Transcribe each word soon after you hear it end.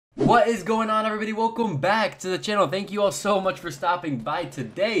What is going on, everybody? Welcome back to the channel. Thank you all so much for stopping by.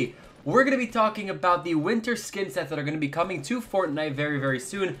 Today we're going to be talking about the winter skin sets that are going to be coming to Fortnite very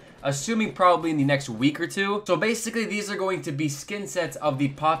soon, assuming probably in the next week or two. So basically these are going to be skin sets of the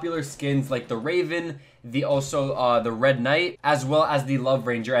popular skins like the Raven, the Red Knight, as well as the Love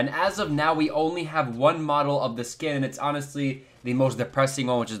Ranger. And as of now, we only have one model of the skin, and it's honestly the most depressing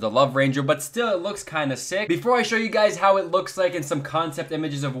one, which is the Love Ranger, but still it looks kind of sick. Before I show you guys how it looks like and some concept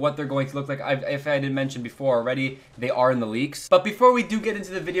images of what they're going to look like, if I didn't mention before already, they are in the leaks. But before we do get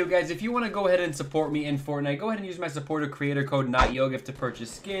into the video, guys, if you want to go ahead and support me in Fortnite, go ahead and use my supporter creator code Yogev to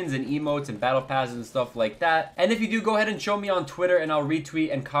purchase skins and emotes and battle passes and stuff like that. And if you do, go ahead and show me on Twitter and I'll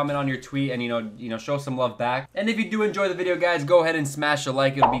retweet and comment on your tweet and you know show some love back. And if you do enjoy the video, guys, go ahead and smash a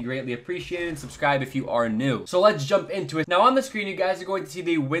like. It'll be greatly appreciated, and subscribe if you are new. So let's jump into it. Now on the screen, you guys are going to see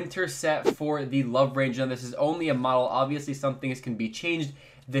the winter set for the Love Ranger. Now, this is only a model. Obviously, some things can be changed.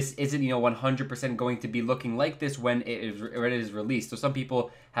 This isn't, 100% going to be looking like this when it is released. So some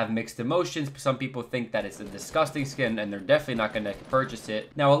people have mixed emotions. Some people think that it's a disgusting skin, and they're definitely not going to purchase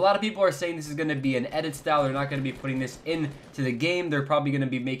it. Now, a lot of people are saying this is going to be an edit style. They're not going to be putting this into the game. They're probably going to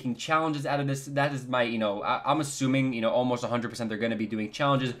be making challenges out of this. That is my, I'm assuming, almost 100% they're going to be doing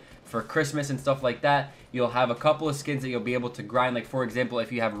challenges for Christmas and stuff like that. You'll have a couple of skins that you'll be able to grind. Like, for example,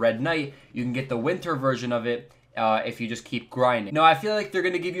 if you have Red Knight, you can get the winter version of it. If you just keep grinding. Now, I feel like they're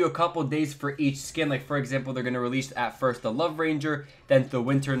going to give you a couple days for each skin. Like, for example, they're going to release at first the Love Ranger, then the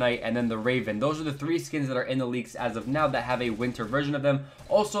Winter Knight, and then the Raven. Those are the three skins that are in the leaks as of now that have a winter version of them.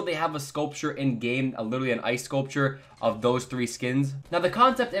 Also, they have a sculpture in-game, literally an ice sculpture of those three skins. Now, the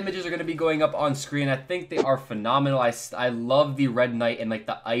concept images are going to be going up on screen. I think they are phenomenal. I love the Red Knight and like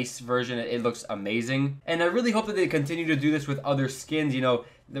the ice version. It looks amazing. And I really hope that they continue to do this with other skins,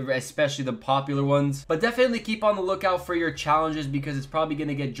 especially the popular ones. But definitely keep on the lookout for your challenges, because it's probably going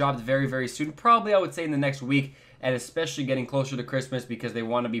to get dropped very soon. Probably, I would say, in the next week, and especially getting closer to Christmas, because they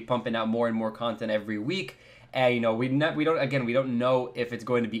want to be pumping out more and more content every week. And we don't know if it's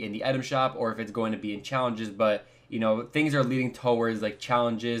going to be in the item shop or if it's going to be in challenges, but things are leading towards like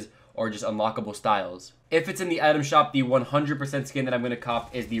challenges or just unlockable styles. If it's in the item shop, the 100% skin that I'm going to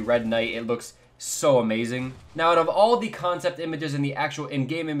cop is the Red Knight. It looks so amazing. Now, out of all the concept images and the actual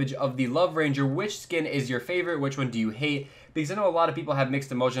in-game image of the Love Ranger, which skin is your favorite? Which one do you hate? Because I know a lot of people have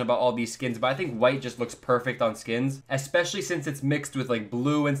mixed emotion about all these skins, but I think white just looks perfect on skins, especially since it's mixed with like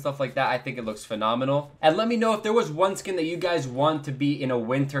blue and stuff like that. I think it looks phenomenal. And let me know if there was one skin that you guys want to be in a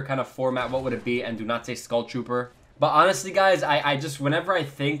winter kind of format, what would it be? And do not say Skull Trooper. But honestly, guys, I just, whenever I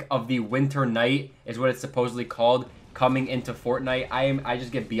think of the Winter Knight, is what it's supposedly called, coming into Fortnite, I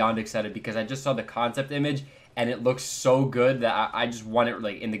just get beyond excited, because I just saw the concept image and it looks so good that I just want it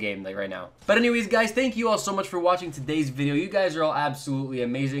like in the game like right now. But anyways, guys, thank you all so much for watching today's video. You guys are all absolutely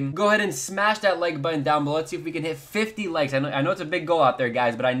amazing. Go ahead and smash that like button down below. Let's see if we can hit 50 likes. I know it's a big goal out there,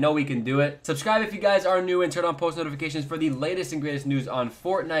 guys, but I know we can do it. Subscribe if you guys are new, and turn on post notifications for the latest and greatest news on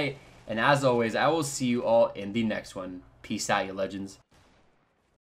Fortnite. And as always, I will see you all in the next one. Peace out, you legends.